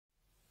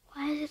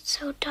it's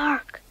so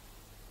dark?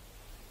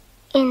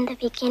 In the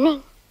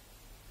beginning,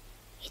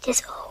 it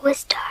is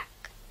always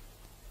dark.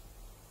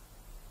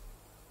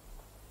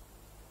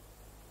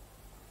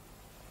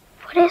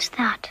 What is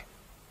that?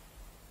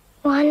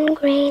 One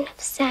grain of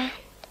sand.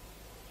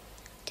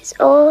 It is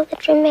all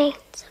that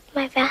remains of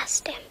my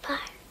vast empire.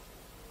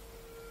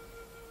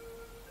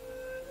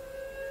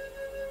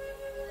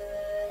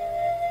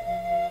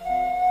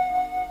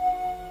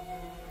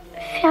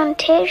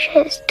 Fantasia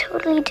has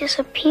totally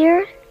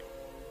disappeared?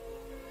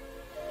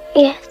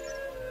 Yes.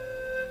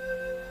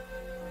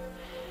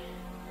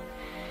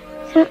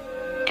 Then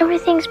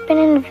everything's been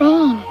in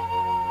vain.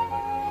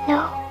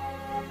 No,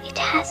 it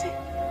hasn't.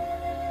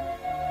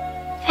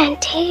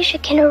 Fantasia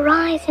can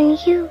arise in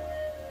you,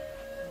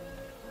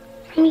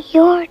 from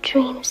your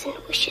dreams and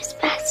wishes,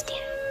 Bastian.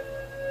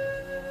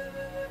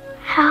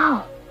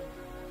 How?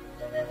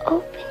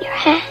 Open your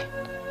hand.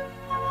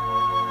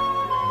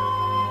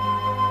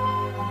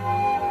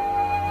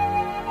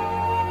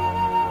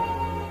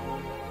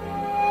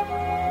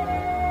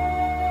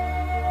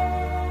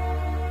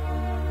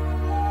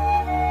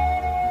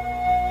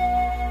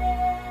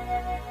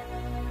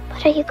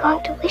 What are you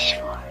going to wish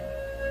for?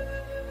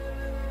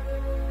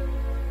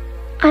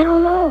 I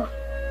don't know.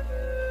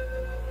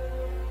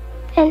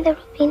 Then there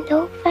will be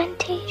no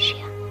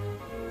Fantasia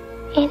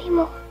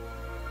anymore.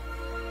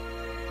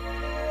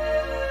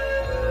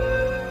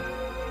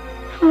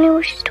 How many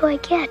wishes do I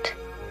get?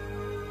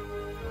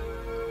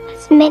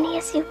 As many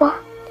as you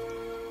want.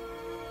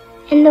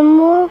 And the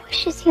more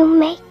wishes you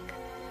make,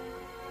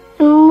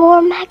 the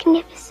more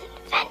magnificent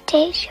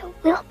Fantasia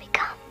will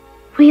become.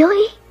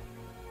 Really?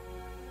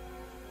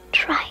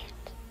 Try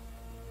it.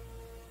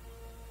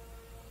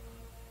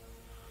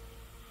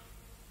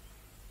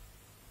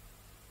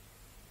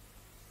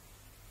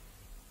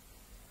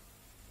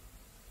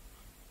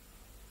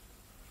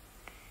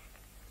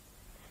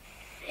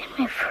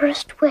 My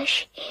first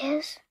wish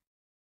is...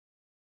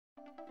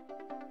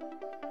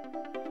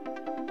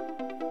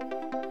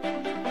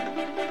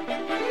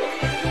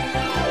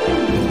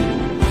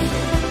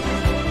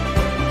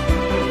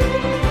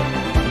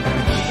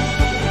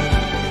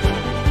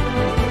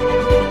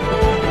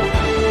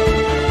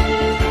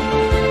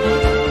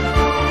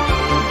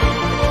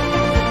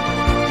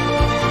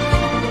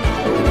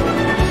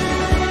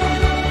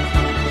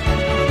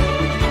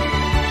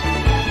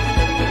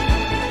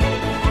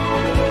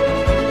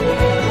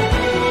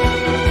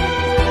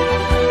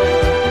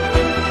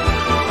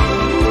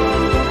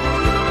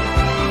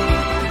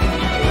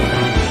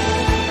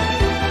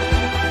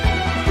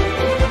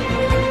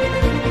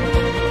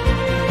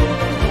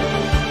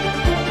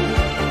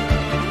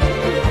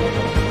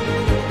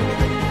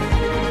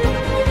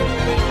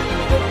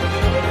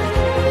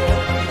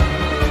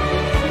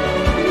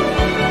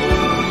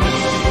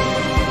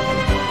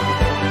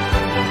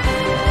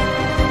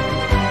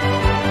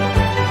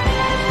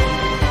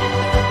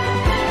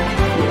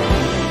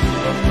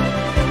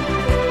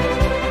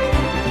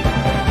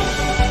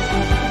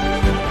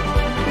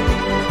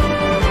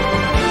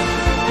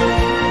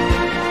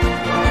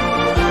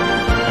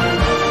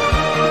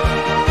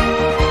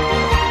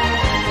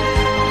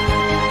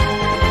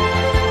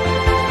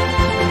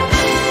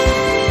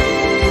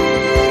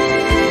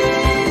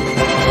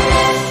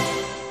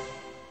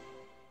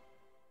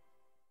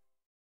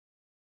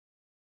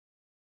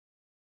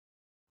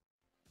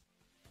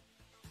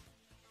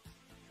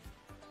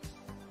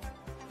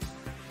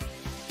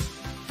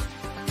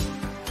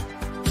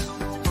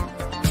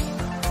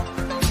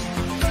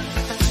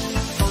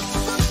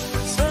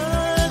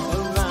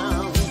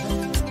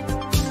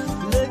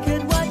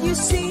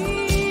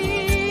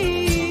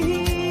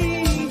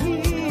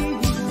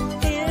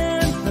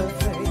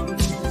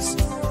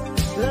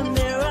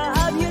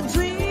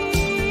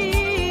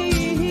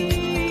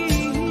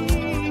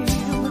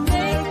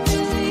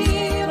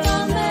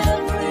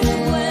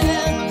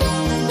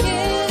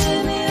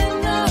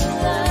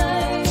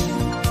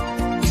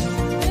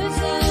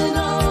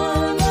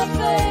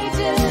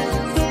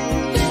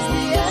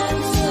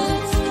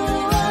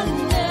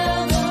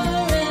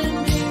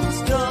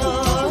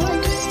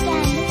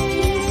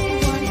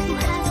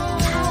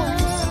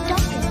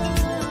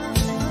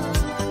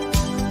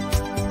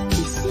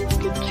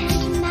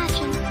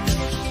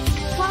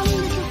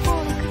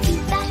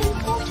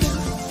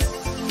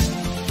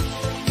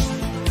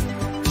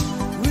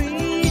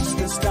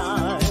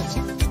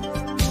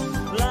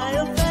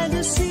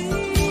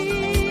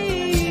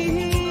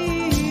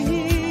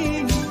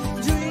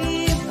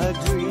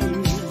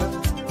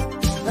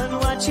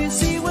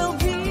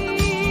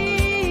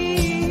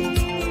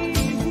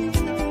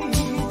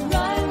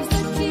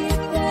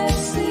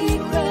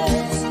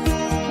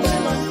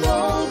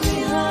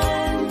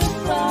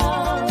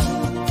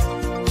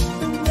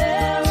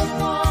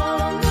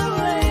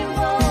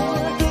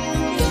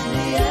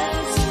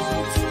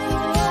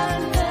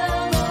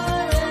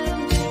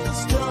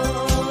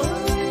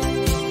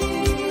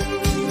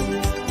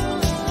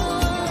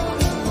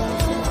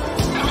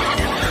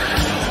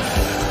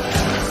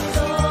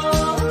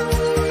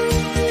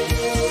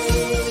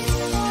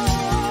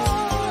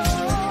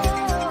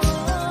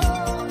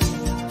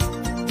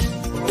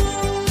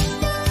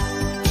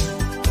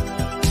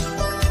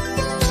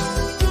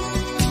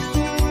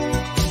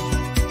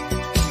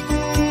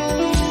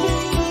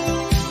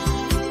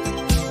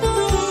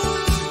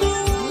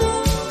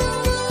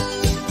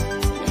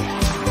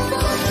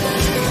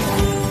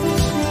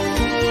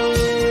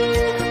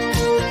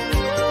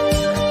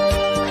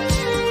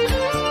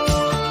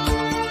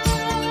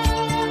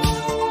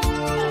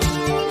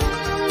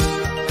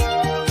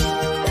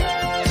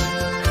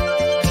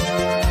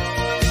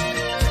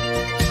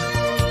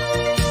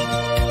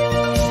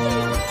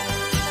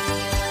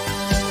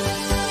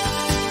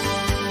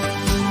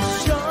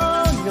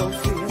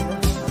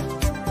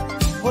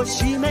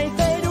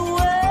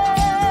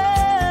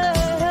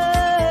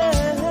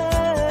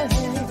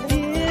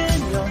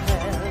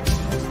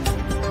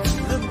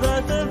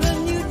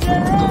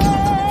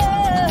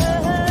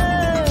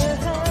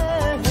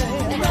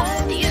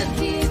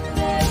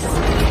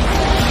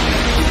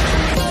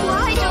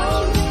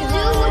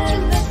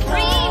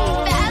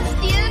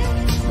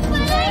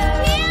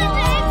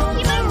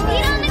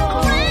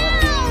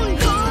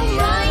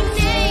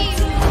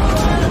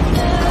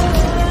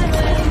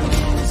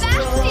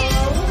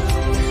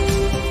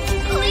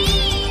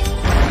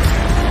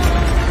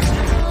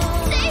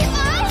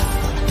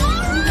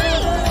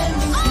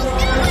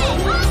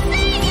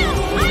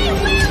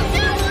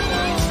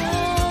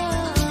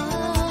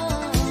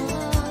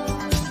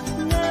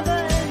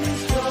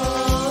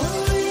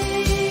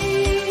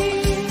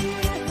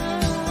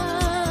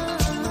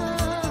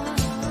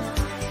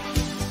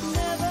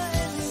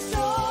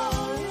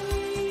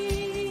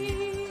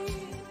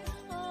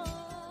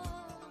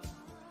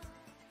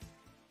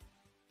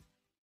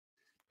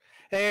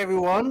 Hey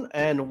everyone,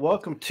 and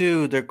welcome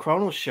to the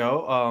Chronoz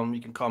show. You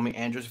can call me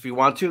Andrews if you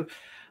want to,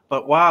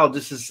 but wow,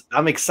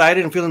 I'm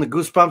excited and feeling the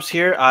goosebumps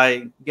here.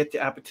 I get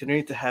the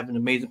opportunity to have an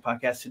amazing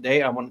podcast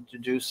today. I want to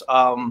introduce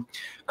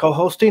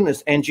co-hosting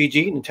is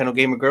NGG, Nintendo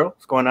Gamer Girl.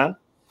 What's going on?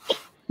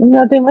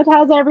 Nothing much.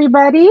 How's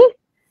everybody?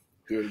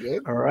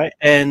 Good. All right,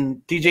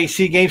 and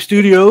DJC Game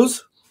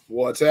Studios.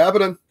 What's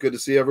happening? Good to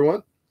see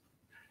everyone.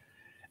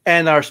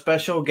 And our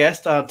special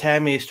guest,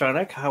 Tami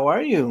Stronach. How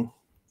are you?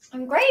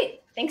 I'm great.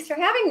 Thanks for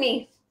having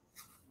me.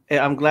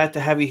 I'm glad to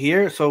have you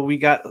here. So we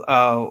got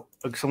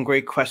some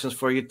great questions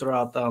for you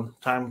throughout the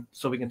time,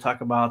 so we can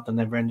talk about the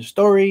Neverending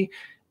Story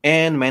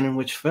and Man in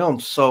Witch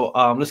films. So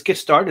let's get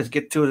started. Let's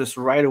get to this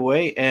right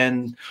away.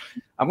 And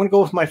I'm going to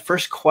go with my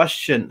first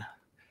question.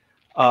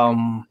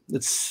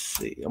 Let's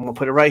see. I'm going to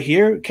put it right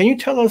here. Can you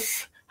tell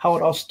us how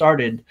it all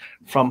started,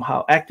 from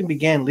how acting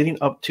began leading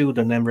up to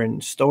the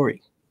Neverending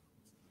Story?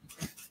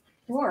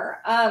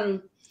 Sure.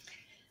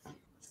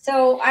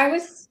 So I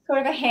was sort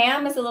of a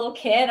ham as a little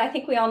kid. I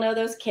think we all know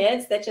those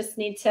kids that just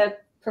need to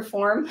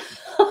perform.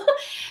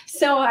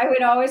 So I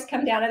would always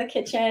come down to the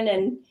kitchen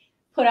and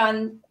put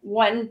on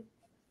one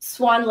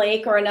Swan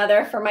Lake or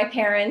another for my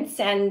parents.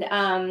 And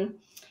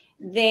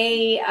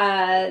they,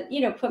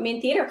 put me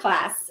in theater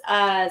class.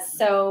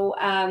 So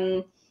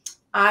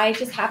I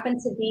just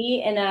happened to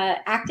be in an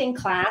acting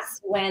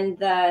class when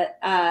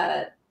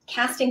the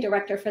casting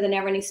director for the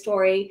Neverending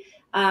Story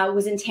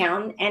was in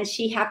town, and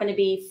she happened to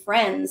be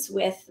friends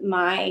with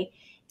my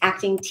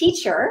acting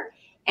teacher,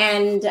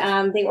 and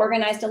they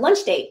organized a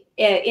lunch date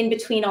in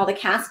between all the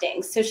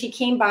castings. So she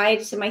came by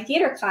to my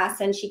theater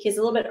class, and she came a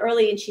little bit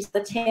early, and she's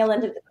the tail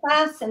end of the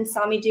class, and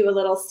saw me do a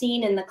little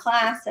scene in the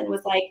class, and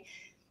was like,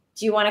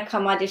 "Do you want to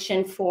come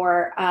audition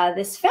for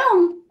this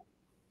film?"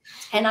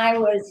 And I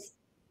was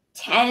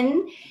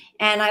 10.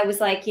 And I was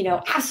like,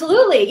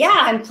 absolutely. Yeah,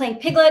 I'm playing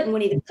Piglet and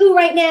Winnie the Pooh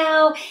right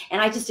now.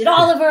 And I just did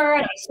Oliver,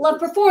 and I just love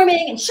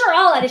performing. And sure,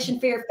 I'll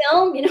audition for your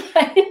film.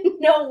 I didn't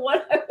know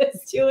what I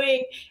was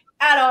doing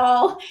at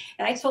all.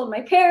 And I told my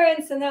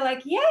parents, and they're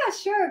like, yeah,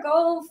 sure,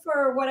 go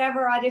for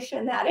whatever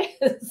audition that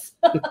is.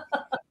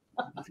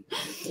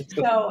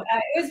 So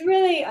it was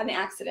really an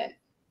accident.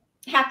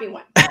 Happy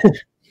one.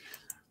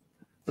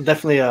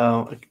 Definitely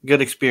a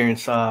good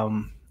experience. How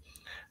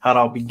it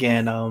all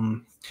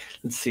began.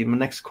 Let's see, my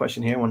next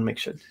question here. I want to make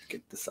sure to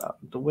get this out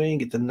of the way and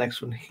get the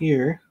next one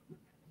here.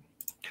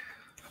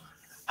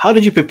 How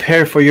did you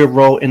prepare for your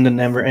role in the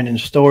Neverending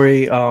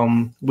Story?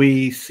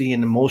 We see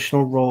an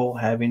emotional role,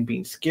 having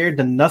been scared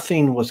that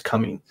nothing was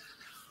coming.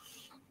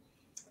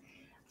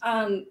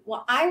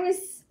 Well, I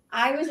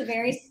was a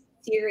very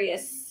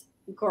serious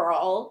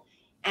girl,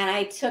 and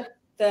I took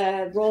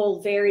the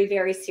role very,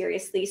 very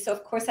seriously. So,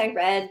 of course, I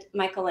read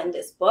Michael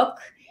Enda's book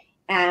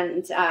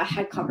and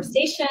had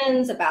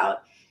conversations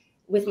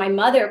with my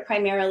mother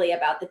primarily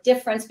about the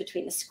difference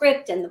between the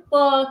script and the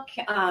book.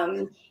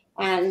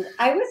 And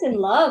I was in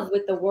love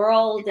with the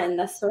world and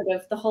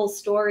the whole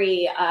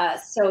story.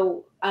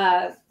 So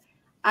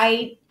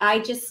I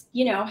just,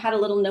 had a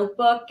little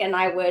notebook, and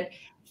I would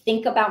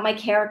think about my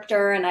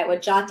character, and I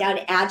would jot down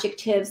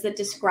adjectives that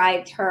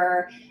described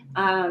her.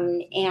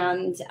 I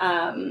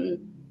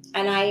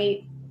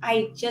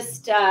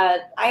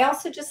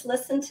also just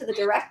listened to the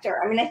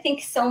director. I mean, I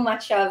think so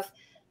much of,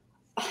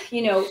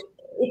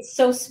 it's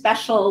so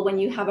special when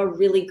you have a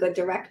really good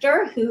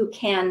director who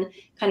can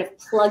kind of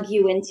plug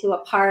you into a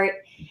part.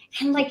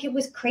 And it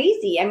was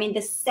crazy. I mean,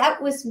 the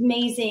set was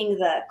amazing.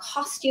 The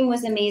costume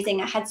was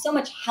amazing. I had so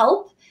much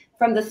help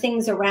from the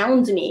things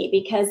around me,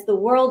 because the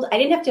world, I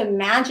didn't have to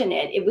imagine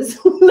it. It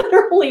was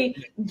literally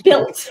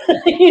built,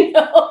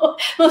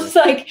 It was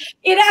like,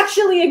 it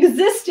actually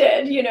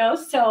existed,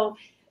 So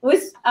it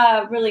was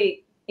a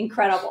really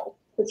incredible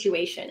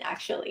situation,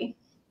 actually.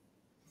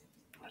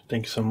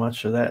 Thank you so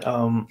much for that.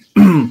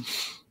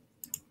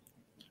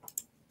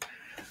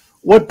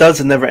 What does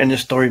the Neverending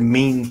Story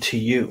mean to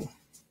you?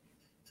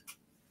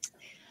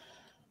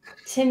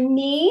 To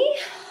me,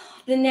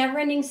 the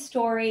Neverending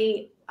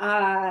Story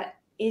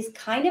is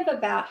kind of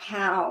about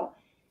how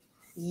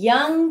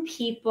young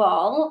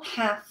people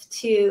have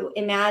to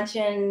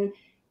imagine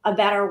a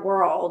better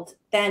world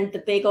than the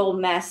big old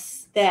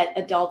mess that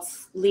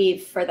adults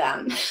leave for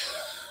them.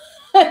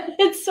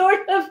 It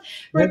sort of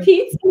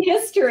repeats in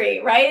history,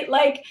 right?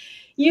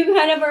 You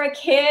kind of are a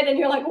kid and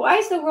you're like, why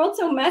is the world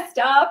so messed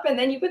up? And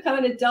then you become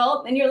an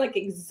adult and you're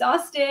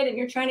exhausted, and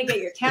you're trying to get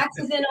your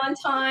taxes in on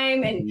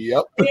time, and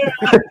Yep.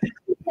 the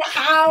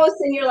house,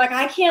 and you're like,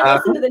 I can't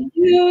listen to the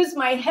news.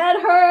 My head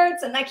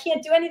hurts and I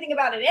can't do anything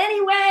about it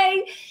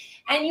anyway.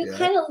 And you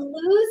kind of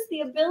lose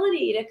the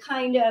ability to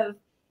kind of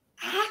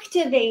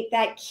activate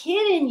that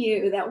kid in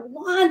you that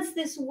wants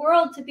this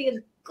world to be a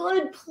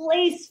good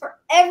place for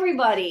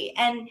everybody.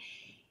 And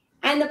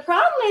the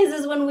problem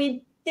is when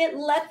we didn't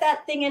let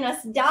that thing in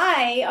us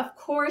die, of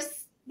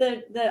course,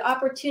 the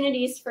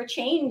opportunities for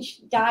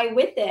change die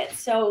with it.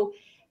 So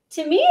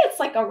to me, it's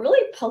a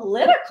really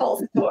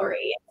political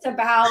story. It's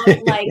about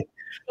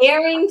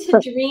daring to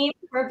dream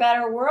for a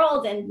better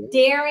world, and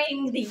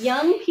daring the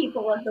young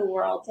people of the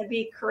world to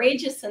be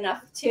courageous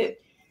enough to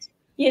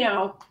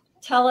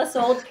tell us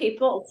old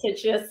people to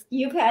just,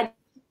 you've had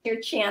your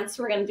chance.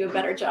 We're going to do a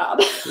better job.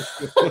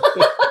 That's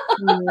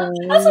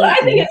what I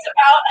think it's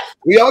about.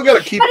 We all got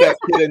to keep that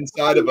kid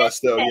inside of us,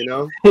 though,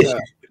 Yeah.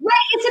 Right.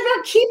 It's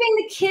about keeping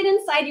the kid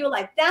inside you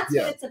alive. That's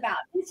what it's about.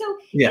 And so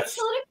it's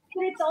political,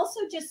 but it's also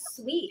just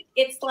sweet.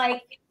 It's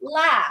like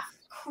laugh,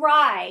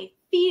 cry,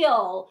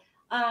 feel,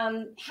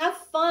 have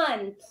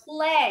fun,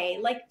 play,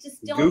 like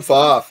just don't goof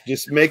off,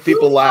 just make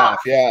people laugh.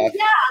 Yeah,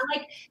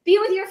 like be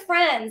with your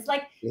friends,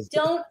 like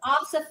don't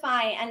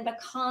ossify and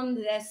become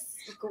this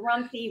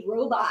grumpy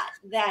robot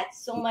that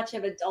so much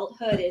of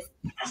adulthood is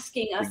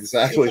asking us.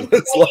 Exactly.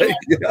 It's like,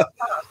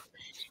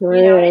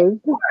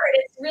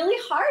 it's really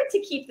hard to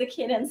keep the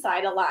kid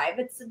inside alive.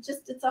 It's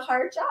a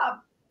hard job.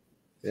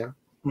 Yeah.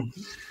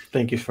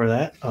 Thank you for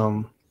that.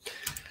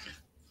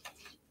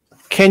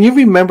 Can you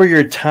remember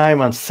your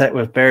time on set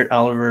with Barrett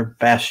Oliver,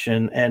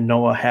 Bastian, and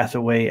Noah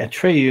Hathaway at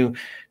Atreyu?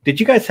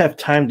 Did you guys have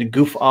time to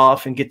goof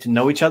off and get to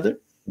know each other?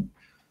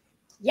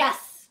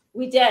 Yes,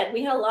 we did.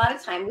 We had a lot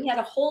of time. We had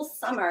a whole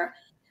summer,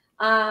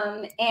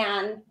 and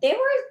they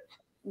were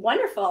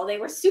wonderful. They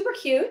were super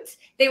cute.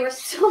 They were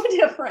so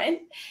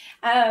different.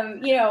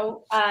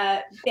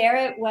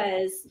 Barrett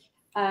was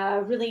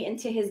really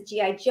into his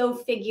G.I. Joe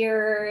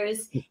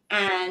figures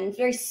and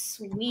very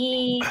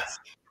sweet.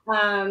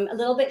 A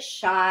little bit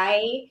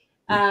shy.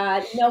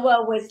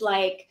 Noah was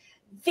like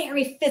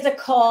very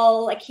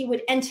physical, like he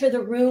would enter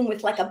the room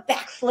with like a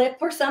backflip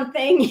or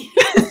something.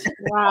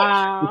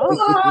 Wow.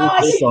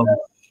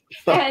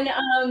 And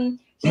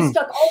just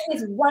like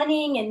always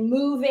running and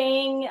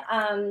moving.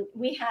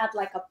 We had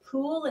like a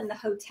pool in the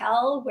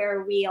hotel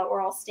where we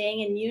were all staying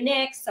in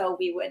Munich, so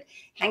we would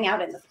hang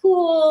out in the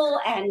pool.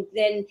 And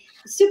then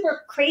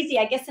super crazy,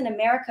 I guess in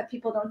America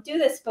people don't do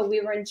this, but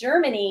we were in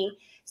Germany.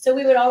 So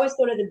we would always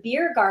go to the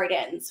beer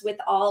gardens with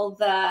all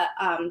the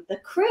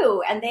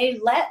crew, and they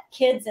let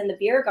kids in the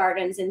beer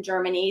gardens in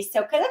Germany.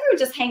 So because everyone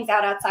just hangs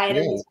out outside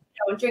and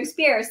drinks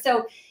beer.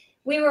 So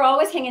we were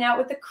always hanging out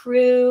with the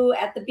crew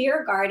at the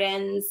beer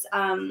gardens.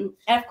 And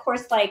of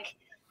course, like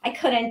I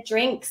couldn't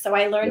drink, so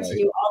I learned to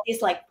do all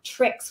these like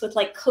tricks with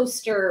like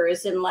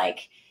coasters, and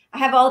like I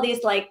have all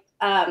these like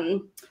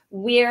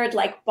weird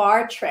like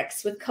bar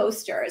tricks with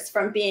coasters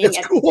from being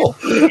at cool.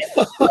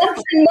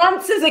 months and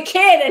months as a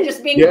kid and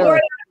just being bored out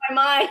of my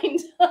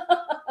mind.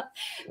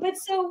 But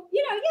so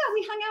we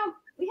hung out.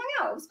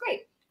 It was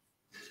great.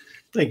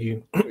 Thank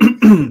you.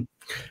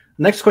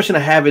 Next question I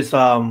have is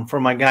for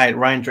my guy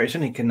Ryan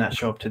Drayson. He cannot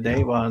show up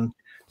today.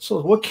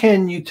 So what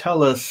can you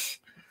tell us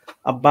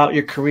about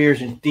your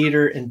careers in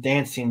theater and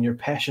dancing, your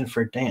passion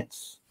for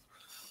dance?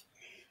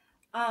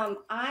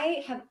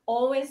 I have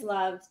always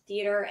loved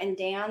theater and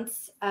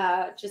dance,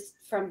 just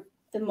from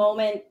the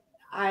moment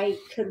I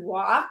could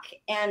walk.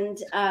 And,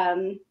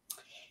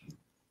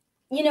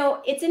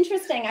 it's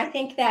interesting. I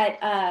think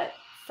that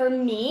for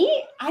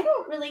me, I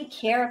don't really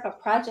care if a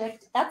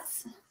project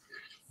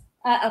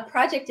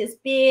is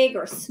big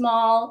or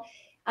small.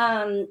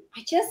 I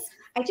just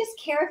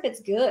care if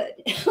it's good.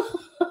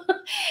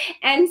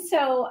 And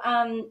so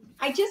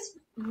I just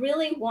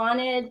really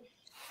wanted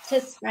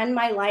to spend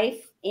my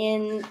life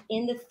in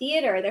the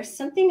theater. There's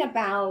something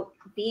about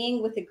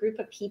being with a group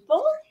of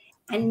people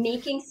and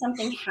making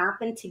something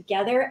happen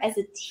together as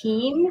a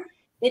team.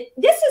 This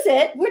is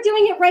it. We're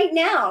doing it right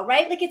now,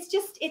 right? Like it's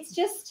just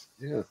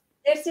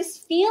there's this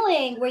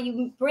feeling where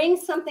you bring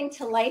something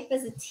to life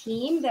as a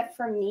team that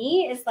for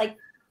me is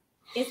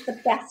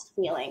the best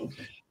feeling.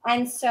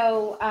 And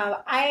so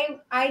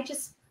I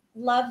just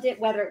loved it,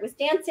 whether it was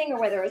dancing or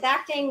whether it was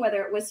acting,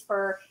 whether it was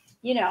for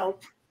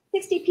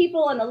 60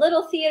 people in a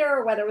little theater,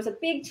 or whether it was a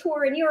big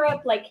tour in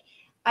Europe. Like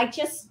I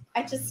just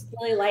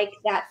really like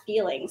that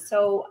feeling.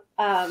 So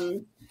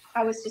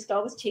I was just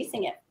always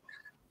chasing it.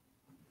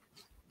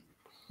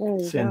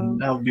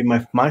 And that would be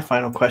my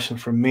final question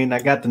from me. And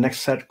I got the next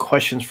set of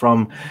questions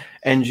from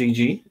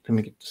NGG. Let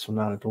me get this one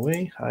out of the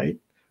way. Hi.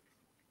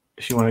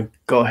 If you want to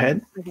go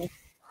ahead. Okay.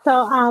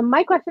 So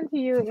my question to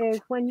you is,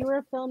 when you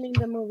were filming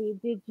the movie,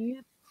 did you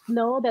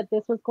know that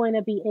this was going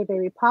to be a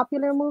very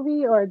popular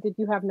movie, or did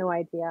you have no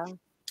idea?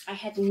 I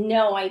had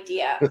no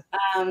idea.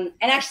 And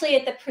actually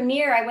at the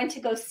premiere, I went to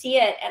go see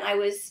it, and I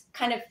was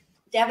kind of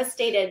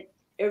devastated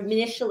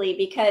initially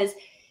because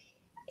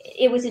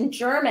it was in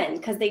German,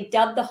 because they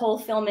dubbed the whole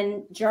film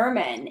in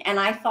German. And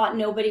I thought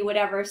nobody would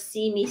ever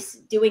see me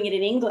doing it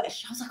in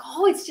English. I was like,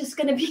 oh, it's just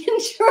going to be in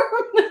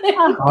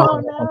German. Oh,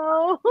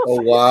 no.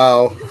 Oh,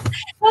 wow.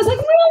 I was like,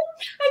 well,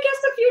 I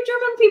guess a few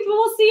German people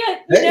will see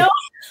it, you know?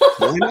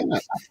 Why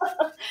not?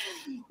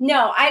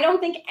 No, I don't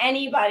think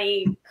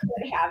anybody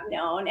could have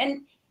known.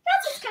 And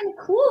that's what's kind of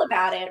cool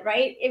about it,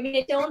 right? I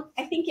mean,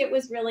 I think it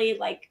was really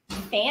like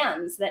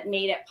fans that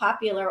made it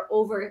popular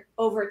over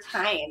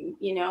time,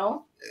 you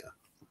know? Yeah.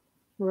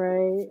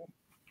 Right.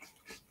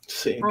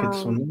 See,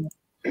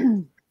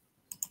 the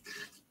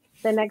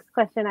next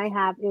question I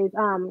have is,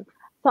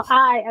 so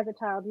I, as a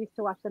child, used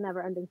to watch The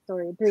Never Ending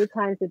Story 3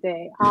 times a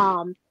day.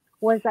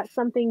 Was that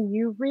something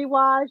you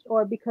rewatched,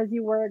 or because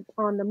you were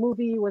on the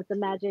movie, was the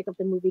magic of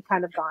the movie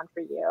kind of gone for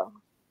you?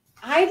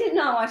 I did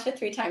not watch it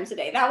 3 times a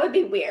day. That would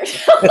be weird.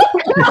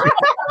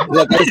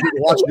 Yeah, guys need to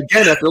watch it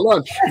again after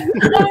lunch.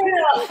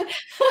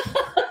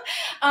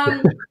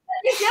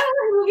 There's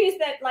definitely movies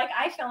that like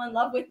I fell in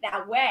love with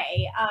that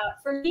way.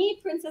 For me,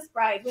 Princess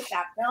Bride with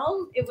that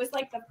film, it was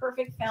like the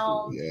perfect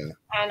film,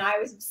 and I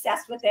was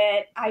obsessed with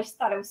it. I just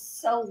thought it was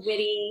so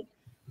witty.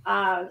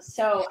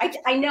 So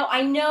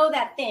I know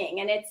that thing,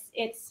 and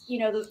it's you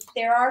know,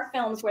 there are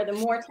films where the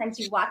more times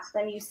you watch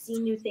them, you see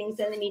new things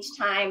in them each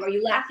time, or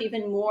you laugh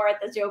even more at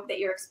the joke that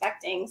you're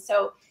expecting.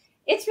 So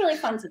it's really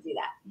fun to do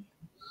that.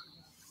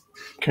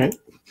 Okay.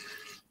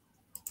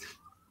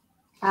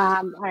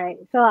 All right.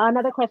 So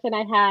another question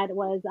I had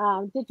was,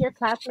 did your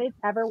classmates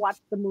ever watch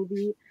the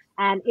movie?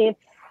 And if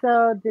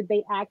so, did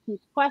they ask you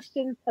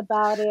questions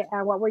about it?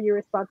 And what were your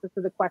responses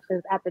to the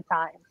questions at the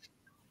time?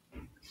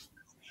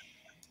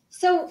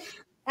 So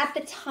at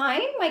the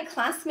time, my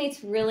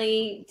classmates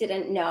really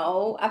didn't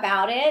know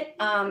about it.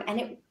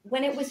 And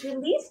when it was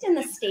released in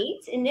the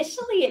States,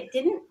 initially it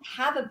didn't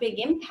have a big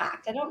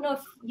impact. I don't know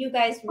if you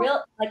guys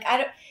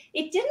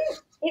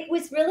it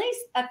was really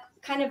a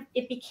kind of,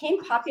 it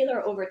became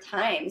popular over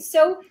time.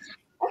 So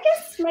I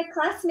guess my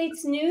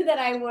classmates knew that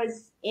I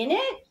was in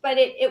it, but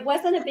it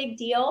wasn't a big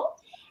deal.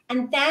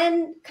 And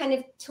then kind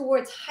of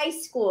towards high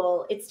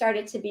school, it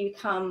started to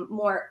become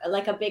more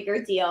like a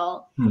bigger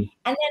deal. And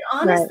then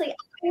honestly,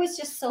 I was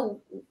just so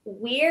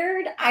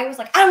weird. I was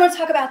like, I don't want to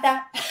talk about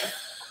that.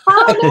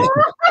 Oh, no.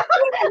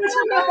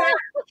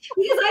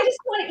 Because I just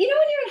want to, you know,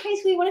 when you're in high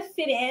school, you want to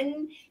fit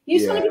in. You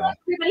just want to be like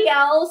everybody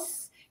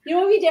else. You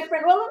want to be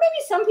different. Well,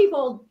 maybe some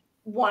people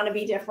want to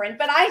be different,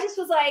 but I just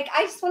was like,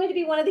 I just wanted to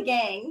be one of the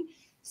gang.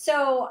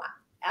 So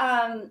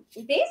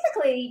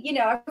basically, you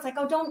know, I was like,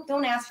 oh,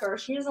 don't ask her.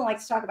 She doesn't like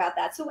to talk about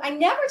that. So I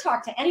never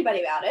talked to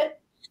anybody about it.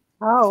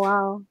 Oh,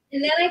 wow.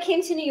 And then I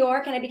came to New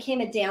York and I became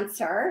a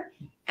dancer.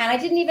 And I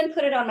didn't even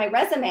put it on my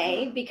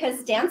resume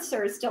because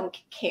dancers don't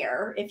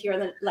care if you're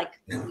the, like,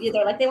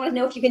 either like they want to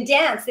know if you can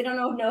dance. They don't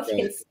know if you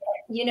can sit,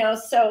 you know?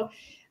 So,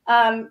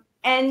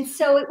 and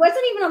so it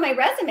wasn't even on my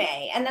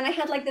resume. And then I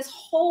had like this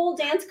whole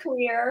dance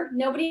career.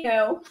 Nobody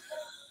knew.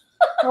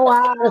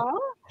 Wow.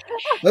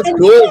 That's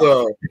cool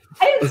though.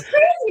 It's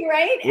crazy,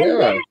 right?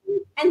 Yeah.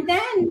 And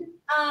then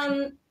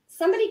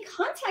somebody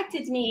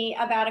contacted me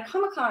about a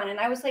Comic-Con and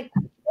I was like,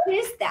 what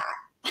is that?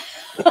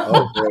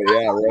 Oh boy,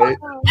 yeah, right.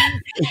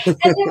 And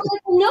they were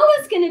like, well,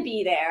 Noah's going to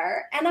be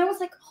there. And I was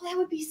like, oh, that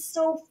would be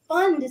so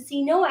fun to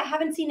see Noah. I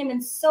haven't seen him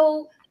in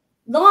so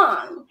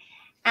long.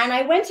 And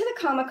I went to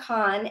the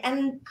Comic-Con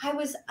and I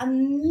was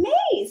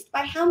amazed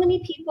by how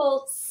many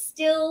people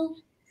still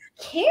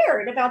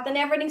cared about the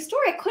Never Ending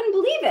Story. I couldn't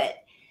believe it.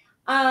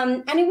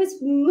 And it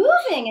was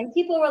moving, and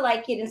people were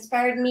like, it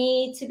inspired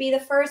me to be the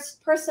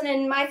first person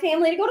in my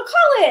family to go to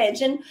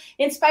college, and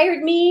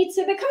inspired me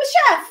to become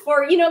a chef,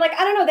 or, you know, like,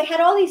 I don't know, they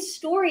had all these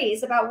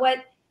stories about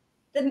what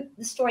the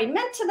story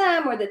meant to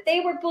them, or that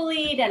they were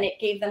bullied, and it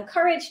gave them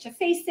courage to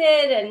face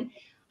it. And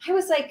I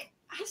was like,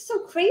 I'm so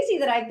crazy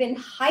that I've been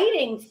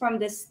hiding from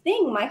this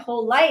thing my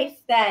whole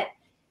life that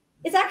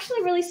is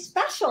actually really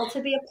special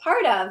to be a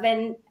part of,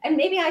 and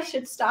maybe I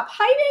should stop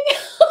hiding.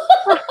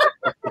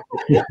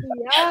 Yeah.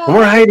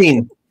 We're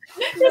hiding.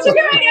 That's a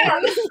good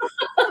idea.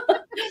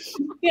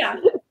 Yeah.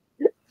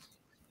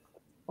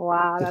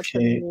 Wow, that's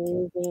Okay.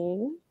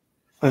 amazing.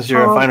 That's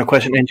your final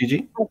question,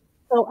 NGG?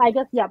 So I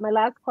guess, yeah, my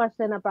last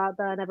question about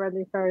the Never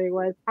Ending Story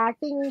was,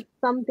 acting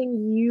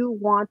something you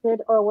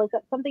wanted, or was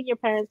it something your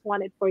parents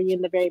wanted for you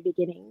in the very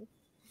beginning?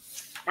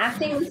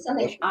 Acting was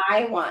something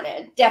I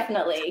wanted.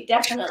 Definitely.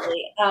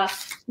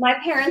 My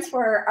parents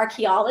were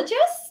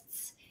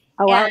archaeologists.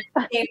 Oh, wow.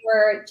 And they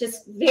were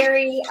just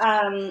very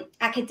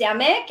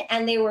academic,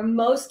 and they were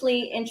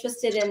mostly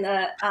interested in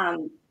the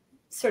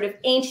sort of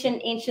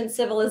ancient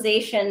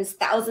civilizations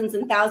thousands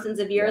and thousands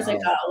of years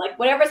ago. Like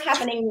whatever's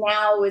happening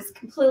now is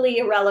completely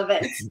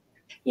irrelevant,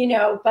 you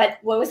know, but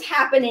what was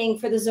happening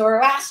for the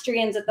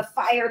Zoroastrians at the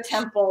fire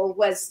temple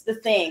was the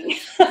thing.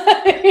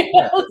 You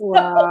know?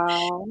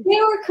 Wow. They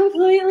were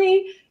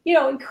completely, you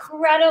know,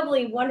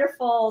 incredibly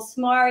wonderful,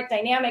 smart,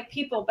 dynamic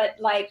people, but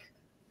like,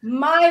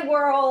 my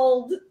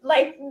world,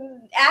 like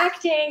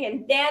acting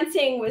and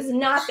dancing, was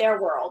not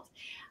their world.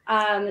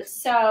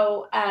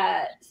 So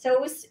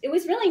it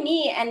was really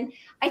neat. And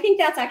I think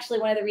that's actually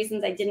one of the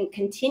reasons I didn't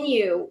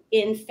continue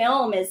in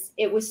film, is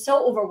it was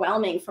so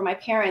overwhelming for my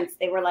parents.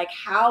 They were like,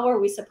 how are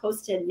we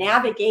supposed to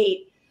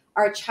navigate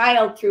our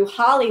child through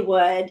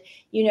Hollywood,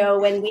 you know,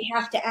 when we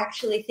have to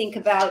actually think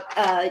about,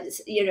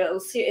 you know,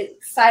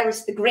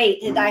 Cyrus the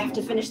Great, and I have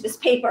to finish this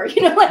paper,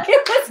 you know, like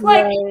it was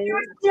like, there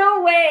was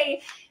no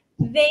way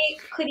they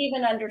could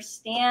even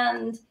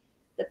understand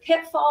the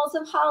pitfalls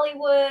of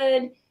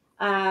Hollywood.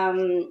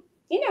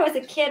 You know, as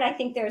a kid, I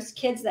think there's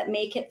kids that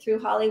make it through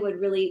Hollywood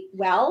really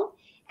well.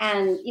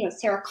 And, you know,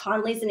 Sarah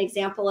Connolly's an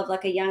example of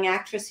like a young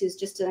actress who's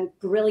just done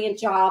a brilliant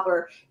job,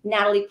 or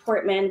Natalie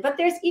Portman. But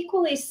there's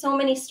equally so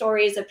many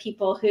stories of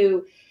people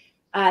who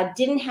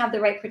didn't have the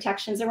right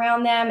protections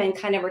around them and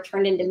kind of were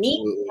turned into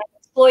meat, and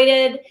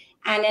exploited,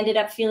 and ended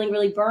up feeling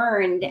really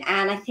burned.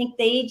 And I think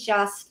they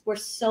just were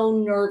so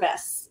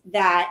nervous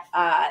that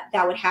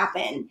that would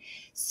happen.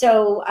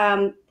 So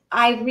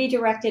I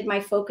redirected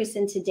my focus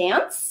into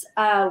dance,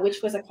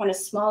 which was a kind of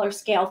smaller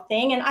scale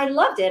thing. And I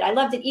loved it. I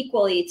loved it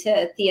equally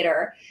to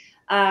theater.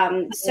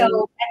 And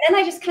then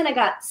I just kind of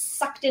got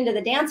sucked into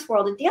the dance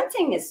world. And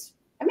dancing is,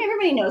 I mean,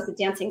 everybody knows that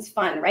dancing's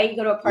fun, right? You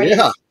go to a party.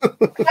 Yeah. That's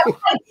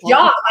my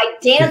job. I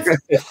dance.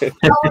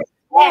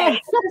 I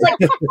was like,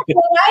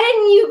 well, why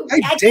didn't you?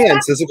 I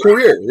dance as a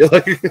career.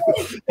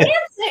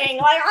 Dancing,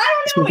 like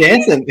I don't know,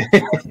 dancing.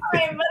 But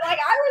like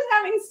I was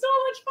having so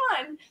much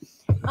fun.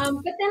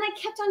 But then I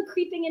kept on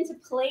creeping into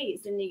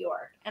plays in New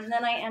York, and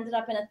then I ended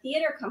up in a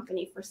theater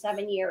company for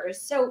 7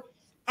 years. So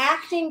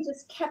acting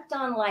just kept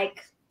on I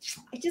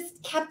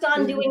just kept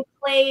on doing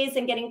plays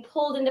and getting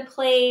pulled into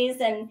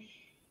plays, and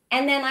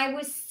then I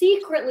was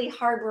secretly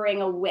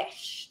harboring a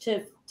wish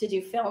to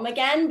do film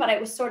again, but I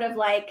was sort of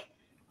like,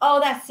 oh,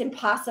 that's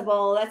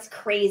impossible. That's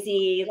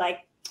crazy. Like,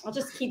 I'll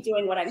just keep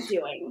doing what I'm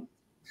doing.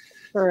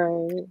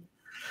 Right.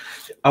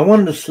 I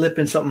wanted to slip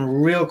in something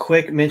real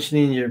quick,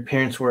 mentioning your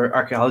parents were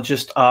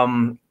archaeologists.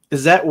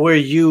 Is that where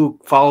you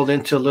followed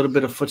into a little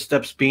bit of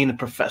footsteps, being a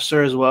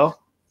professor as well?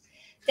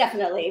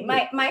 Definitely.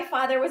 My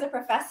father was a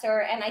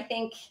professor, and I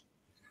think,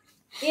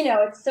 you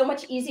know, it's so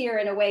much easier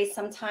in a way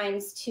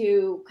sometimes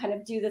to kind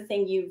of do the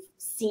thing you've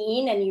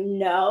seen and you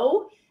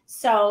know.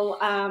 So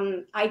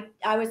I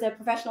was a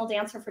professional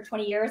dancer for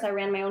 20 years. I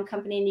ran my own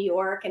company in New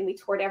York, and we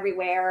toured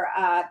everywhere.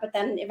 But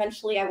then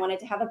eventually I wanted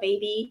to have a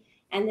baby,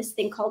 and this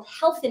thing called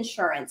health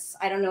insurance.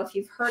 I don't know if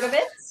you've heard of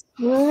it.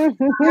 So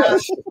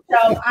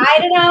I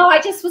don't know. I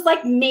just was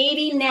like,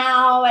 maybe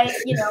now at,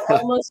 you know,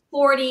 almost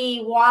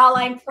 40 while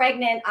I'm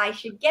pregnant, I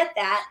should get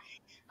that.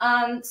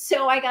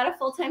 So I got a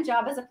full-time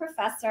job as a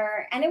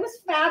professor, and it was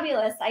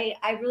fabulous.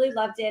 I really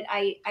loved it.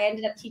 I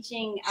ended up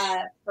teaching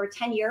for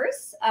 10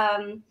 years.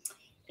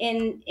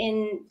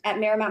 At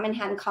Marymount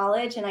Manhattan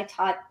College, and I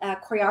taught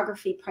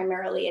choreography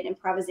primarily and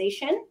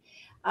improvisation.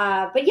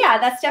 But yeah,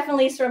 that's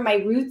definitely sort of my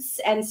roots,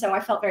 and so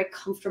I felt very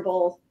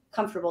comfortable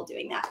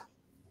doing that.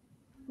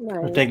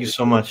 Well, thank you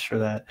so much for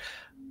that,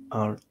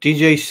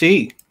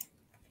 DJC.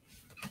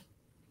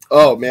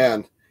 Oh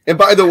man! And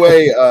by the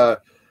way,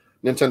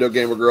 Nintendo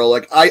Gamer Girl,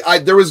 like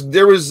there was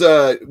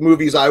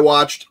movies I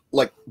watched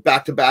like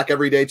back to back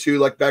every day too,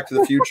 like Back to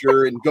the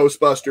Future and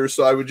Ghostbusters.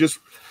 So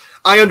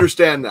I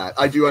understand that.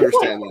 I do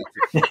understand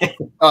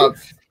that.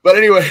 But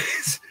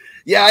anyways,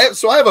 yeah.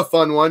 So I have a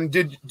fun one.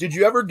 Did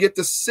you ever get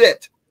to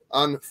sit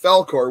on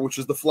Falkor, which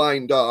is the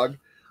flying dog,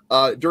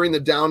 during the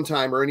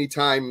downtime or any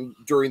time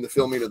during the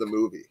filming of the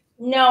movie?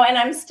 No, and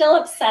I'm still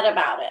upset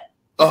about it.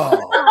 Oh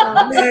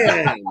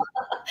man!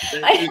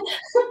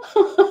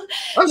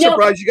 I'm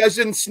surprised you guys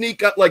didn't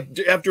sneak up, like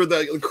after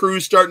the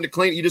crew's starting to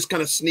clean. You just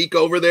kind of sneak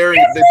over there, and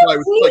they probably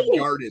was like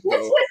guarded.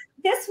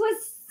 This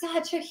was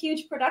such a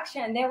huge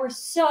production. There were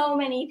so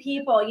many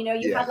people. You know,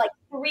 you had like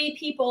 3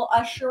 people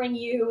ushering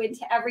you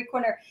into every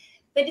corner.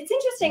 But it's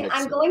interesting.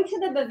 I'm going to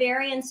the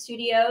Bavarian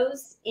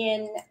Studios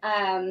in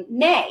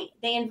May.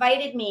 They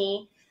invited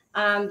me.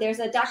 There's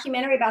a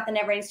documentary about the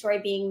Neverending Story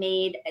being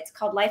made. It's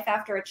called Life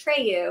After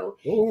Atreyu.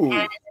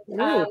 And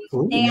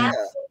they asked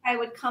if I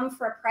would come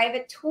for a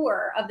private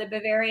tour of the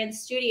Bavarian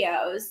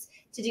Studios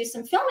to do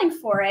some filming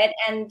for it.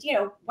 And, you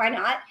know, why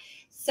not?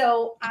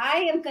 So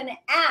I am going to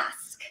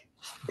ask.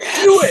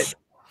 Do it.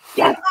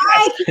 Yes.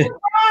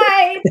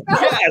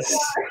 Yes.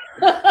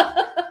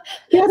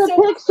 Get a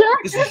picture.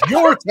 This is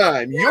your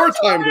time. Your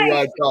time to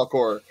ride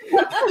Falkor.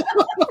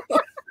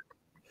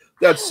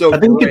 That's so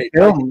great.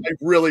 I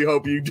really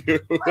hope you do.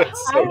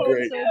 That's so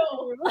great.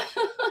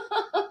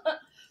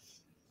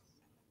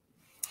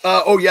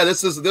 Oh yeah,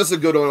 this is a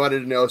good one I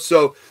wanted to know.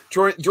 So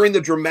during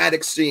the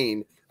dramatic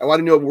scene, I want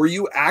to know, were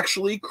you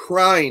actually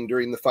crying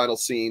during the final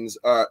scenes?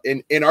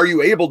 And are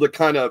you able to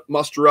kind of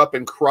muster up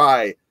and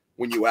cry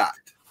when you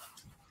act?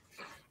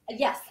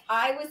 Yes,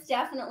 I was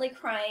definitely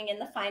crying in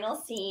the final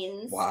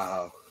scenes.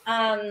 Wow.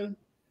 I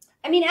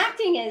mean,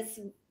 acting is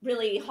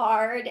really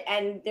hard,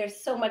 and there's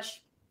so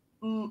much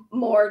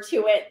more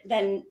to it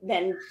than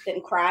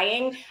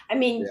crying. I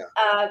mean,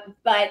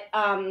 but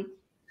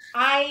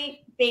I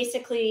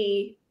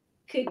basically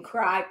could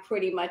cry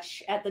pretty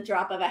much at the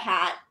drop of a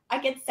hat. I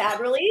get sad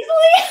really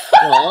easily.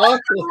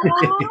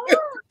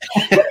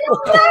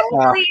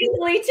 Really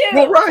easily too.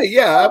 Well, right,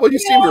 yeah. Well, you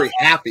seem very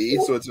happy,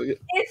 so it's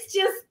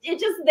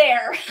just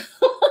there.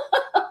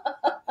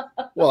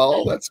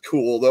 Well, that's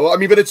cool though. I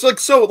mean, but it's like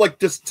so like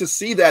just to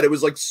see that, it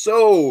was like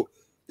so.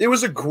 It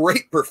was a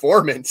great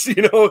performance,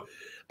 you know.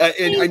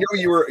 And I know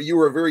you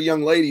were a very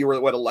young lady. You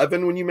were what,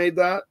 11 when you made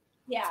that?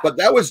 Yeah. But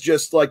that was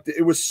just like,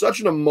 it was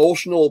such an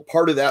emotional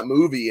part of that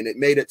movie, and it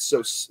made it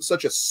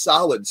such a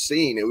solid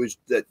scene. It was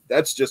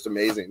that's just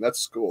amazing.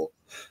 That's cool.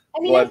 I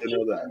mean, I think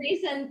the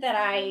reason that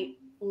I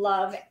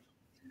loved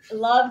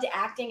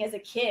acting as a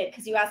kid,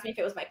 because you asked me if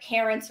it was my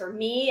parents or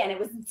me, and it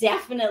was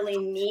definitely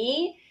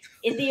me,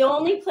 is the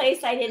only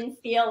place I didn't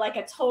feel like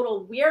a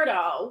total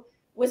weirdo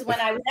was when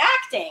I was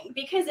acting,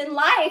 because in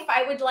life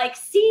I would like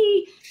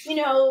see, you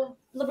know,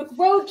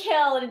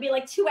 roadkill, and it'd be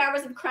like 2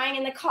 hours of crying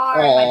in the car.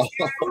 And my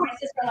parents and my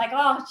sister were like,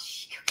 oh,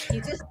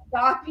 you just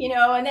stop, you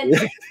know, and then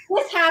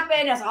this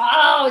happened. I was like,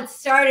 oh, it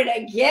started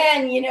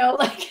again, you know,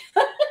 like,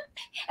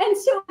 and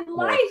so in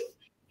life,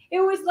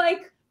 it was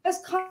like, I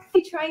was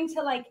constantly trying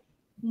to like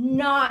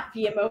not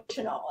be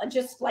emotional and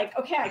just like,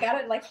 okay, I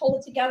gotta like hold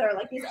it together,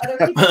 like these other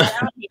people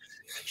around me,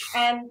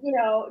 and you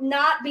know,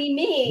 not be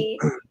me.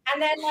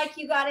 And then like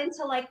you got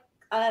into like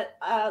a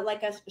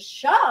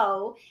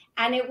show,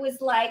 and it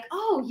was like,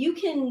 oh, you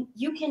can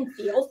feel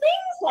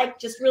things like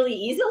just really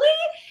easily.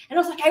 And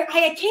I was like,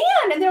 I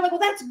can. And they're like, well,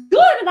 that's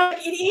good. And I'm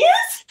like, it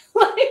is.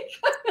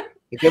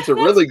 Like, that's a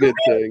really good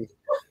thing.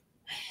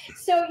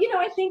 So, you know,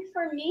 I think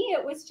for me,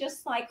 it was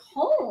just like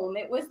home.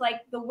 It was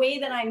like the way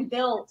that I'm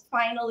built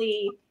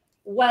finally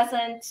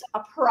wasn't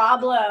a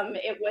problem.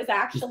 It was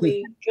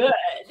actually good.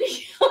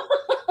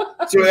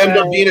 So it ended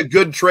up being a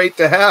good trait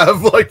to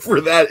have, like,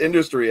 for that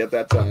industry at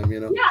that time, you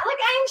know? Yeah, like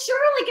I'm sure,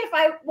 like, if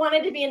I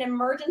wanted to be an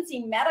emergency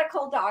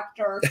medical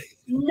doctor,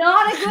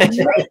 not a good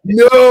trait.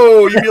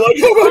 No, you'd be like,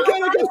 oh my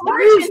God, I got some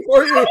news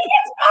for you.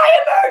 It's my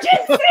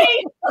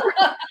emergency.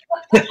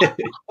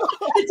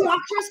 The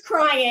doctor's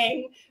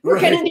crying. We're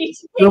gonna need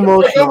to take oh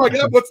my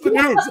God, what's the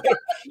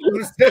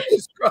news?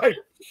 She's crying.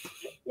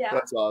 Yeah,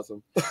 that's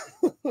awesome.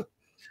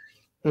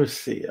 Let's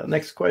see.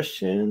 Next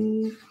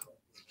question.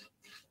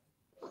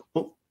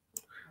 Oh,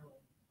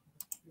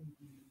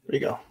 there you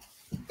go.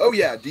 Oh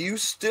yeah, do you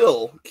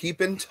still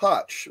keep in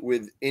touch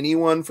with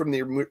anyone from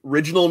the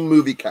original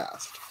movie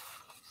cast?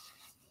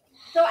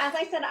 So as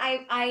I said,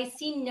 I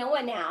see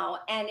Noah now,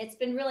 and it's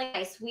been really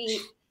nice.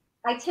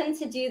 I tend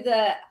to do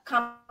the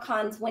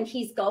Comic-Cons when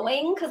he's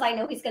going, because I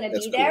know he's going to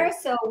be there.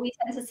 So we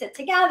tend to sit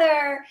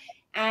together,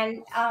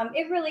 and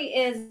it really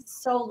is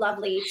so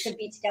lovely to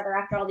be together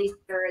after all these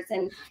years.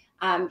 And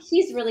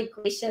he's really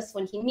gracious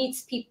when he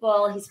meets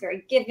people. He's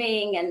very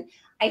giving, and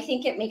I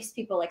think it makes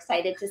people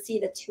excited to see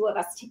the two of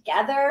us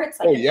together. It's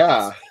like, oh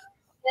yeah.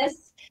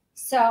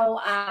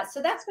 So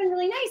that's been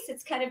really nice.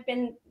 It's kind of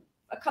been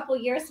a couple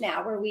years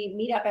now where we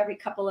meet up every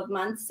couple of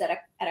months at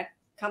a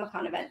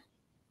Comic-Con event.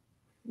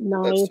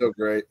 Nice. That's so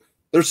great.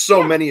 There's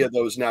so many of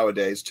those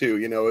nowadays too.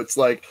 You know, it's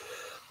like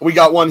we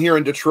got one here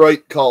in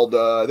Detroit called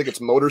I think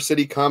it's Motor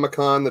City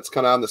Comic-Con that's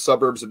kind of on the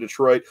suburbs of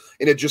Detroit,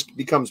 and it just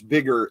becomes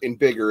bigger and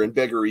bigger and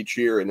bigger each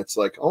year. And it's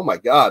like, oh my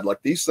God,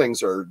 like these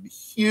things are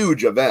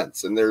huge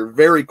events, and they're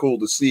very cool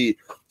to see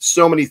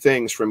so many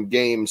things from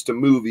games to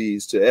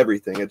movies to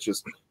everything. It's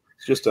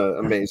just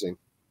amazing.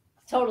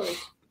 Totally.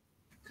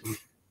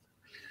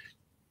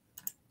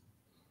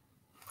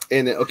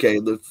 And okay,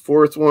 the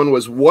fourth one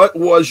was, what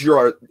was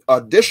your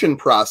audition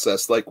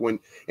process like when,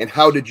 and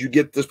how did you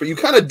get this? But you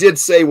kind of did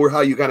say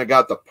how you kind of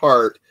got the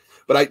part,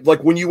 but I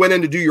like when you went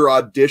in to do your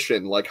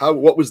audition, like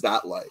what was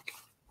that like?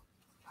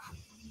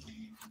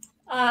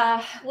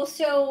 Well,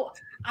 so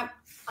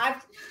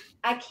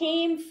I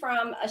came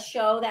from a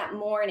show that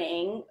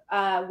morning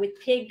with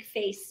pig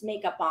face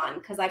makeup on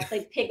because I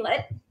played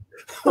Piglet.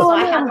 So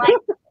I had like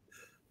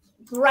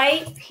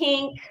bright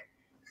pink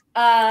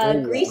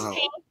grease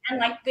paint and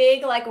like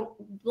big like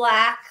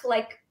black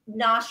like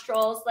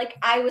nostrils, like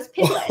I was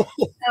Piglet.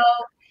 So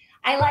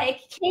I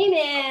like came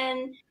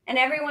in and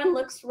everyone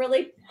looks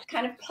really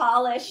kind of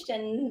polished,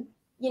 and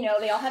you know,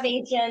 they all have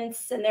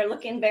agents and they're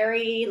looking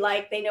very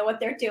like they know what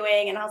they're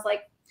doing, and I was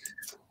like,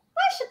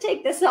 I should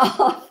take this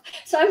off.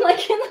 So I'm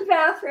like in the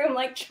bathroom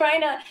like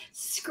trying to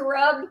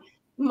scrub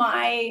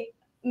my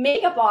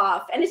makeup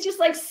off, and it's just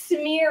like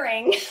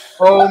smearing.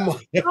 Oh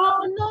my God.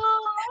 Oh no.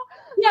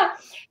 Yeah.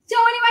 So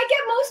anyway, I get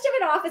most of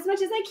it off as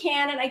much as I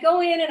can, and I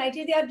go in and I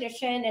do the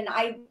audition, and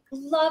I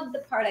loved the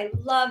part. I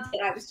loved it.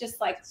 I was just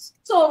like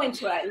so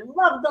into it. I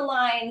loved the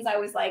lines. I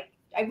was like,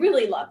 I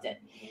really loved it.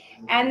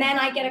 And then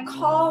I get a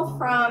call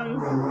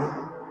from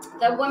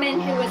the woman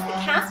who was the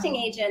casting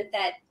agent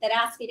that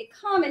asked me to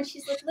come, and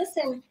she's like,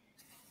 listen,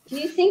 do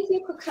you think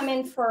you could come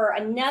in for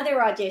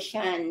another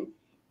audition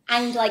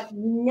and like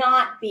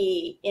not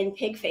be in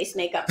pig face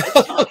makeup this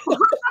time?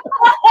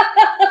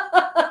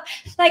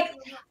 Like,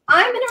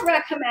 I'm going to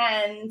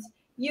recommend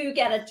you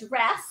get a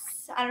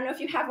dress. I don't know if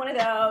you have one of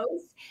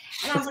those.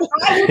 And I was like,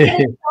 I will get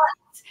a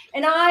dress,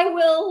 and I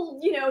will,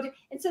 you know.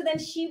 And so then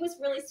she was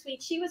really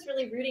sweet. She was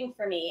really rooting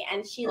for me,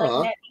 and she like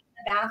met me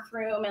in the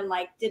bathroom and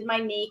like did my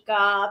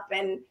makeup,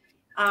 and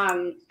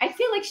I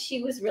feel like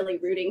she was really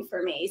rooting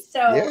for me. So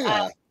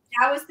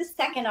that was the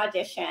second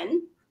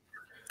audition,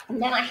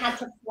 and then I had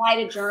to fly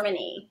to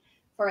Germany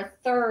for a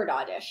third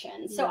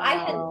audition. So I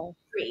had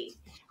 3.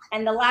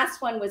 And the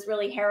last one was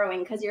really harrowing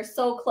because you're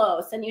so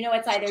close, and you know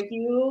it's either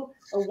you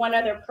or one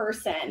other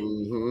person,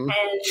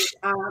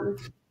 and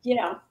you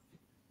know,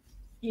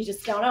 you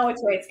just don't know which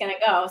way it's going to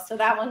go. So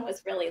that one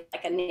was really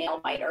like a nail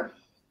biter.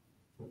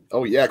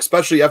 Oh yeah,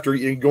 especially after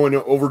going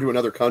over to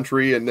another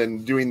country and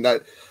then doing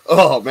that.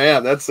 Oh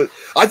man, that's it.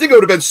 I think it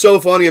would have been so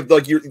funny if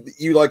like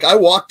you like I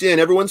walked in,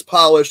 everyone's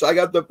polished, I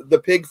got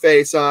the pig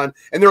face on,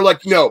 and they're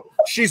like, no,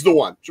 she's the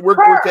one. We're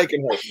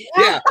taking her.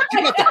 Yeah,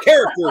 she got the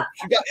character.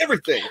 She got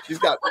everything. She's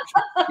got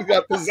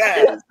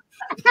pizzazz.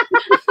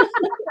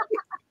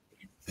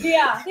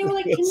 Yeah, they were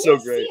like, "Can so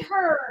you great. see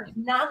her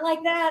not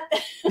like that?"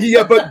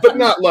 Yeah, but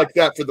not like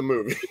that for the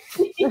movie.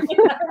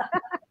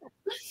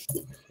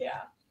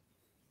 Yeah.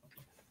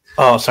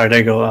 Oh, sorry. There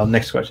you go.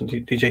 Next question,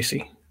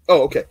 DJC.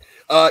 Oh, okay.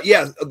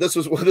 Yeah, this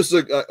is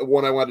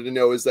one I wanted to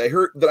know. Is I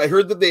heard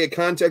that they had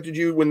contacted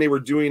you when they were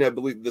doing, I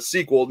believe, the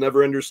sequel,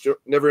 Never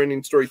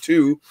Ending Story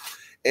 2,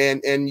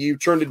 and you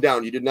turned it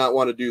down. You did not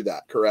want to do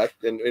that,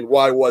 correct? And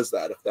why was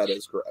that, if that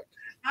is correct?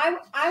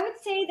 I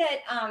would say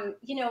that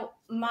you know,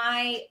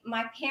 my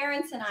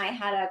parents and I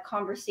had a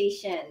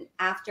conversation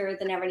after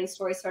the Neverending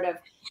Story sort of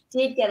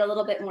did get a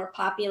little bit more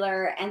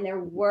popular, and there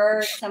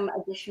were some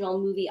additional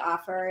movie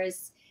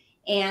offers,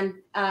 and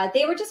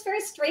they were just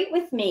very straight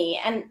with me,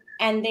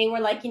 and they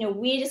were like, you know,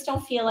 we just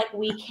don't feel like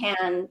we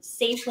can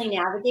safely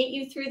navigate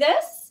you through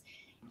this,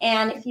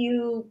 and if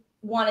you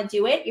want to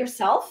do it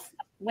yourself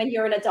when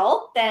you're an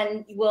adult,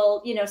 then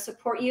we'll, you know,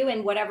 support you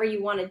in whatever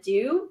you want to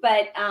do,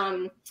 but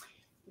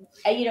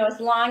you know,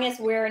 as long as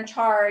we're in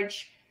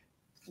charge,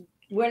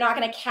 we're not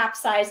going to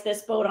capsize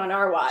this boat on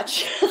our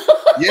watch.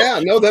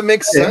 Yeah, no, that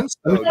makes sense.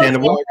 We're going to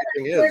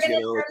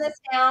turn this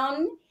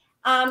down.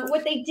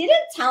 What they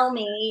didn't tell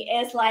me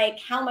is like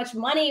how much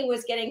money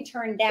was getting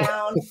turned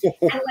down. And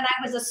when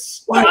I was a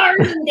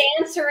starving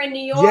dancer in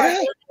New York,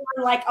 Yeah.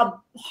 like a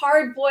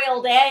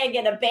hard-boiled egg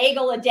and a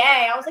bagel a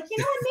day, I was like, you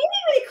know what, maybe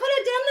we could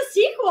have done the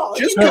sequel.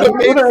 Just you know?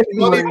 could have made some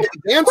money for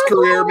the dance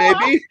career, maybe.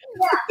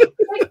 Yeah,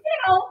 like, you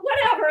know,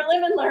 whatever,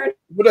 live and learn.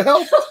 Would have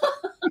helped.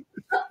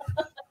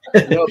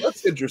 No,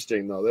 that's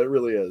interesting, though. That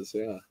really is.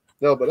 Yeah.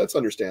 No, but that's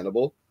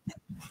understandable.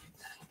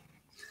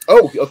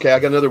 Oh, okay. I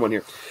got another one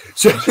here.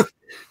 So,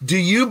 do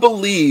you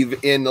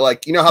believe in,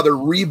 like, you know how they're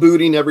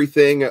rebooting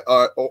everything,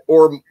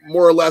 or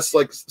more or less,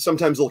 like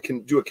sometimes they'll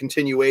do a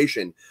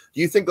continuation?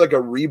 Do you think like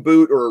a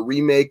reboot or a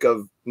remake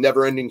of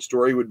Neverending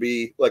Story would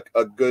be like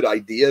a good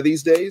idea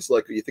these days?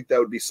 Like, do you think that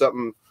would be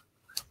something?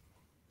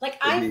 Like,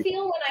 I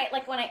feel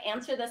when I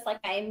answer this, like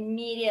I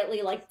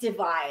immediately like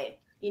divide.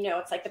 You know,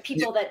 it's like the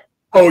people that.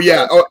 Oh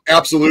yeah, oh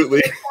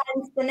absolutely.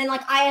 And then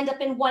like I end up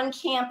in one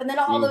camp, and then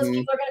all those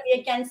people are going to be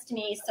against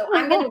me. So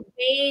I'm going to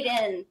wade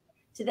in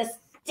to this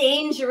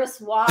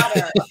dangerous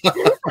water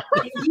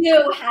that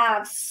you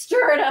have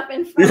stirred up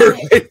in front of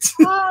me. Right.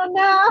 Oh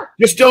no!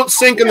 Just don't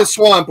sink in the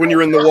swamp when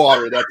you're in the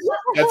water. That'd be.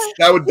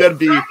 I'm going to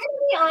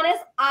be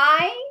honest.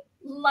 I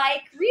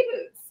like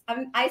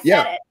reboots. I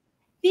said it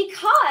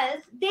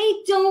because they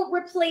don't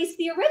replace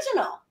the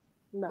original,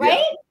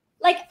 right?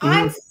 Like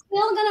I'm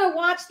still going to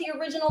watch the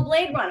original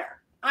Blade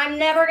Runner. I'm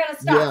never going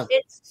to stop. Yeah.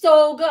 It's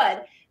so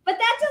good. But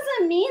that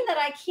doesn't mean that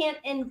I can't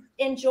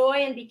enjoy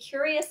and be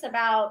curious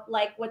about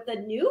like what the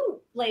new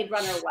Blade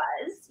Runner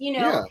was, you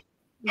know?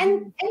 Yeah.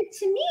 And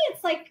to me,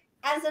 it's like,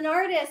 as an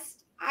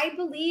artist, I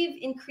believe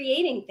in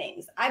creating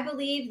things. I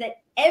believe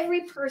that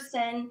every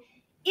person,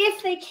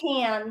 if they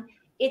can,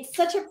 it's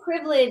such a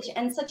privilege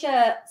and such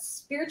a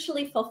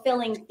spiritually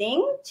fulfilling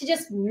thing to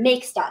just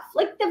make stuff.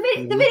 Like the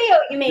video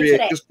you made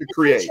today. Just to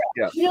create,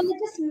 yeah. You know,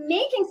 just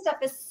making stuff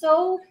is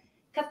so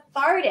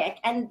cathartic,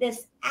 and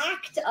this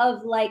act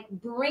of like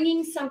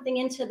bringing something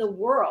into the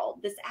world,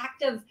 this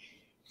act of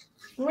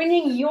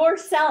bringing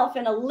yourself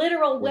in a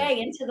literal way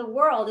into the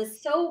world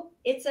is so,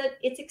 it's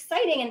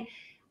exciting. And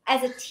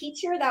as a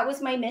teacher, that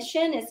was my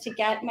mission, is to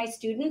get my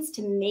students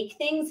to make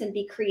things and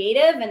be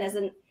creative.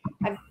 And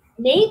I've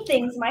made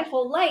things my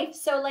whole life.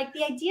 So like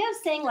the idea of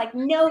saying like,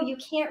 no, you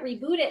can't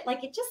reboot it.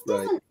 Like it just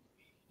doesn't,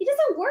 it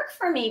doesn't work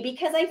for me,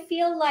 because I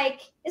feel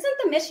like, isn't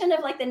the mission of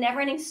like the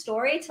Neverending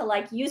Story to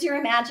like use your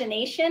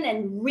imagination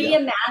and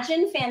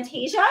reimagine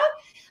Fantasia,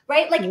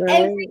 right? Like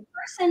every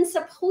person's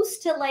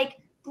supposed to like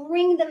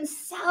bring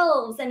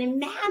themselves and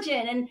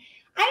imagine. And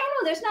I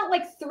don't know, there's not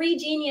like three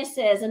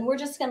geniuses and we're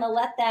just going to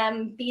let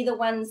them be the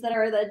ones that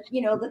are the,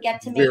 you know, the get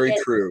to make it. Very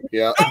true.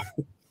 Yeah.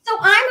 So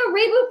I'm a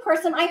reboot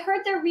person. I heard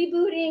they're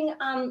rebooting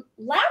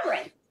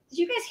Labyrinth. Did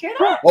you guys hear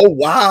that? Oh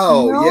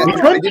wow! No.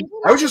 Yeah,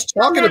 I was just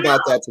talking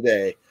about that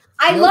today.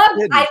 I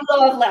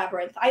love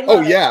Labyrinth. I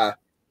love it.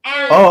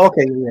 And,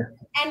 okay, yeah.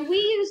 And we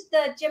used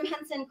the Jim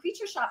Henson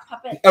Creature Shop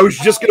puppet. I was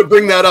just going to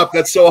bring that up.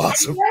 That's so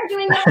awesome. They're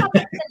doing that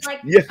puppet, and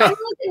like I'm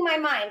losing my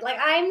mind. Like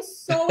I'm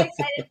so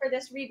excited for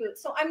this reboot.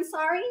 So I'm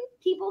sorry,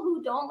 people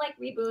who don't like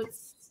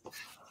reboots.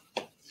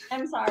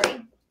 I'm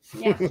sorry.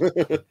 Yeah.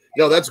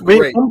 No, that's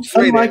great.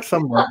 Some like,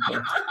 some like.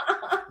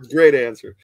 Great answer.